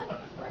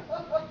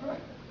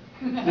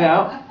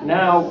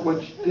Now,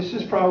 this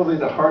is probably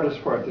the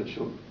hardest part that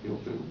you'll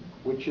do,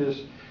 which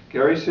is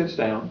Gary sits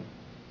down,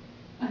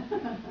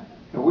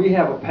 and we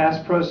have a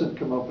past president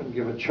come up and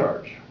give a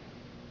charge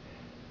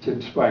to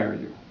inspire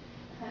you.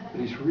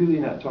 But he's really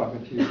not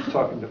talking to you, he's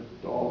talking to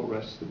all the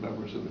rest of the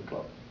members of the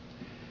club.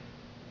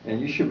 And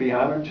you should be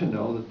honored to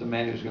know that the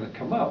man who's going to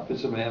come up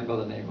is a man by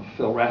the name of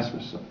Phil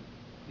Rasmussen.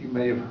 You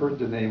may have heard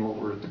the name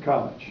over at the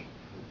college.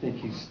 I think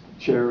he's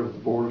chair of the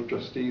board of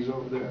trustees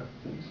over there.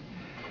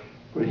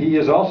 But he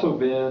has also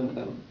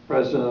been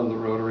president of the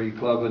Rotary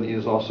Club, and he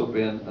has also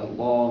been a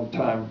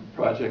long-time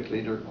project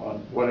leader on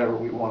whatever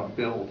we want to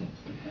build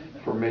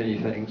for many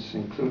things,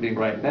 including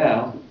right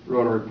now,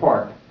 Rotary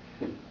Park,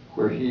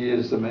 where he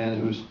is the man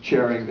who's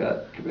chairing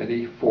that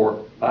committee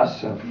for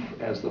us and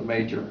as the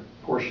major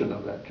portion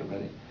of that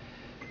committee,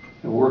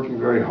 and working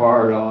very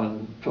hard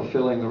on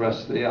fulfilling the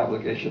rest of the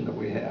obligation that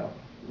we have.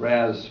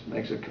 Raz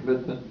makes a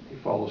commitment, he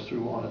follows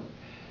through on it.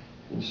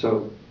 And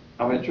so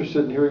I'm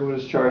interested in hearing what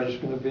his charge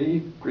is going to be.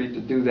 Agreed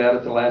to do that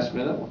at the last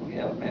minute when we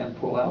had a man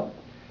pull out.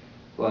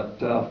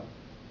 But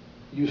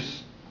you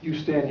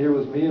stand here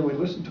with me and we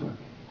listen to him.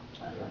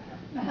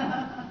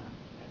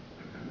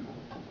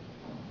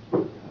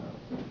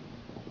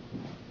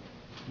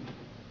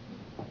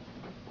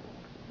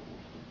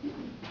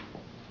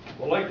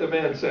 Well, like the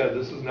man said,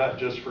 this is not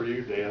just for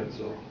you, Dan,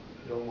 so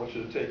I don't want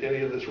you to take any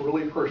of this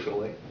really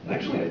personally.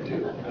 Actually, I do,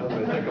 now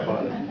that I think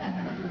about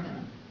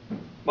it.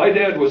 My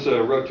dad was a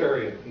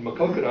Rotarian in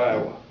Maquoketa,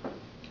 Iowa.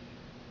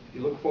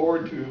 You look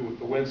forward to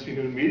the Wednesday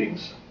noon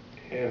meetings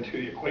and to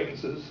the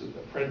acquaintances and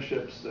the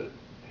friendships that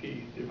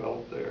he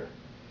developed there.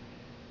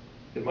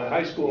 In my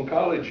high school and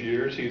college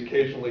years, he'd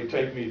occasionally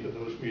take me to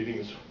those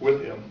meetings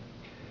with him,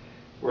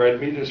 where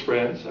I'd meet his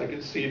friends. I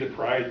could see the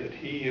pride that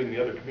he and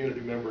the other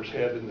community members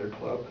had in their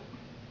club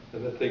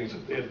and the things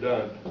that they had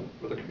done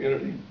for the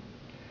community.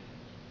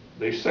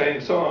 They sang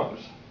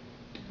songs.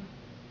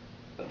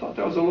 I thought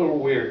that was a little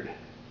weird.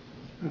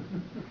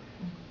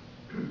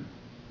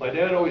 My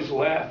dad always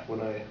laughed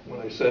when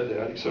I said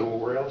that. He said, well,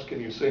 where else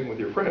can you sing with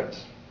your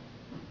friends?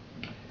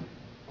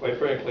 Quite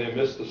frankly, I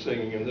miss the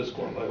singing in this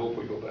club. I hope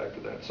we go back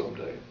to that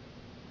someday.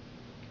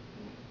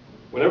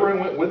 Whenever I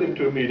went with him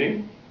to a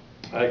meeting,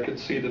 I could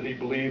see that he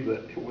believed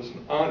that it was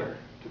an honor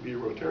to be a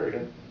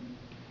Rotarian,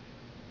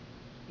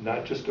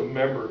 not just a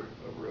member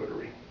of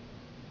Rotary,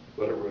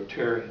 but a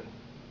Rotarian.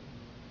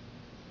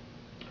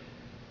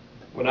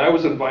 When I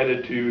was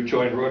invited to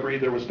join Rotary,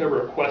 there was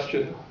never a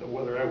question of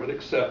whether I would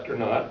accept or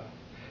not.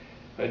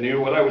 I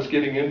knew what I was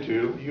getting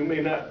into. You may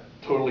not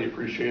totally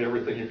appreciate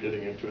everything you're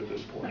getting into at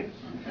this point.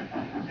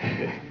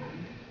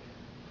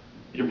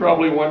 You're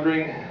probably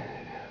wondering,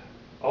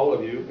 all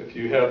of you, if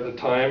you have the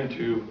time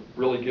to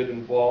really get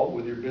involved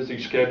with your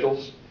busy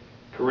schedules,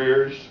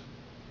 careers.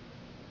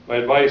 My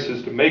advice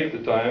is to make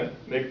the time,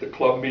 make the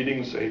club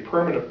meetings a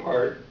permanent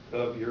part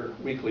of your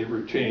weekly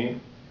routine.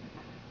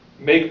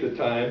 Make the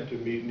time to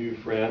meet new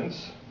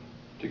friends,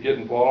 to get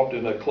involved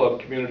in a club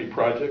community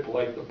project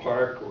like the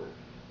park or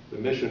the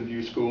Mission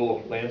View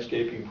School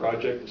landscaping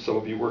project that some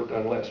of you worked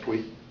on last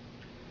week.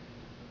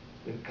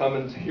 And come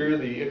and hear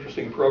the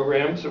interesting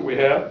programs that we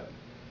have,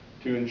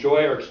 to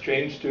enjoy our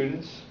exchange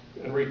students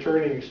and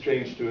returning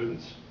exchange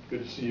students.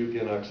 Good to see you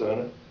again,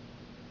 Oksana.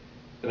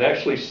 And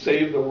actually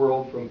save the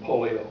world from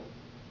polio.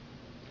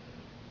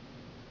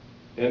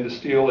 And to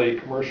steal a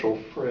commercial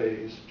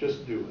phrase,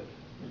 just do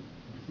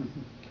it.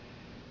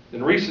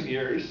 In recent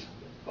years,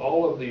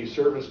 all of the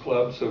service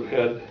clubs have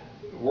had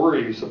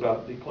worries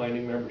about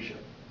declining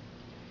membership.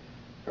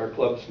 Our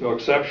club's no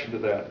exception to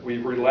that.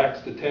 We've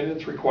relaxed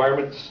attendance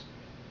requirements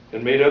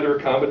and made other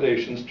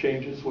accommodations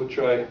changes, which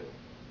I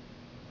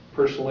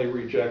personally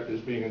reject as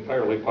being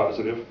entirely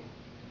positive.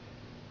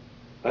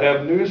 I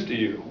have news to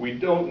you. We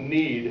don't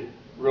need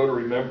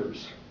Rotary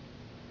members.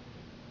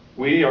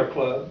 We, our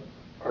club,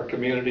 our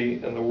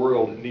community, and the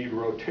world need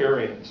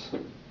Rotarians.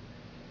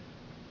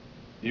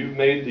 You've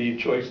made the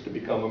choice to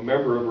become a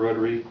member of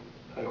Rotary.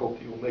 I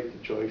hope you will make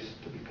the choice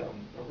to become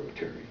a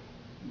Rotarian.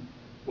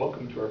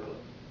 Welcome to our club.